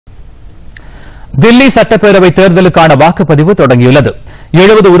தில்லி சட்டப்பேரவை தேர்தலுக்கான வாக்குப்பதிவு தொடங்கியுள்ளது.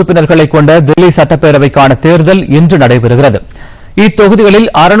 70 உறுப்பினர்களை கொண்ட தில்லி சட்டப்பேரவைக்கான தேர்தல் இன்று நடைபெறுகிறது. இத்தொகுதிகளில்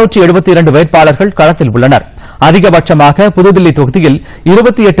 672 வேட்பாளர்கள் களத்தில் உள்ளனர். அதிகபட்சமாக புதுதில்லி தொகுதியில்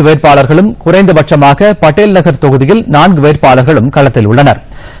 28 வேட்பாளர்களும், குறைந்தபட்சமாக பட்டேல் நகர் தொகுதியில் 4 வேட்பாளர்களும் களத்தில் உள்ளனர்.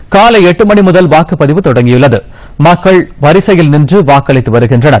 காலை 8 மணி முதல் வாக்குப்பதிவு தொடங்கியுள்ளது. மக்கள் வரிசையில் நின்று வாக்களித்து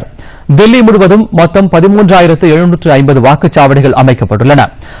வருகின்றனர். தில்லி முழுவதும் மொத்தம் 13,750 வாக்குச்சாவடிகள் அமைக்கப்பட்டுள்ளன.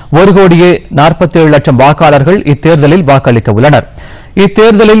 1,47,00,000 வாக்காளர்கள் இத்தேர்தலில் வாக்களிக்க உள்ளனர்.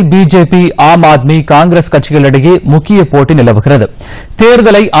 இத்தேர்தலில் பிஜேபி, ஆம் ஆத்மி, காங்கிரஸ் கட்சிகளிடையே முக்கிய போட்டி நிலவுகிறது.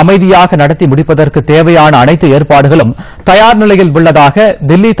 தேர்தலை அமைதியாக நடத்தி முடிப்பதற்கு தேவையான அனைத்து ஏற்பாடுகளும் தயார் நிலையில் உள்ளதாக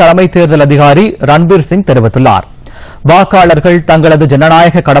தில்லி தலைமை தேர்தல் அதிகாரி ரன்பீர் சிங் தெரிவித்துள்ளார். வாக்காளர்கள் தங்களது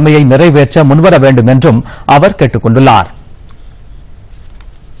ஜனநாயக கடமையை நிறைவேற்ற முன்வர வேண்டும் என்றும் அவர் கேட்டுக் கொண்டுள்ளார்.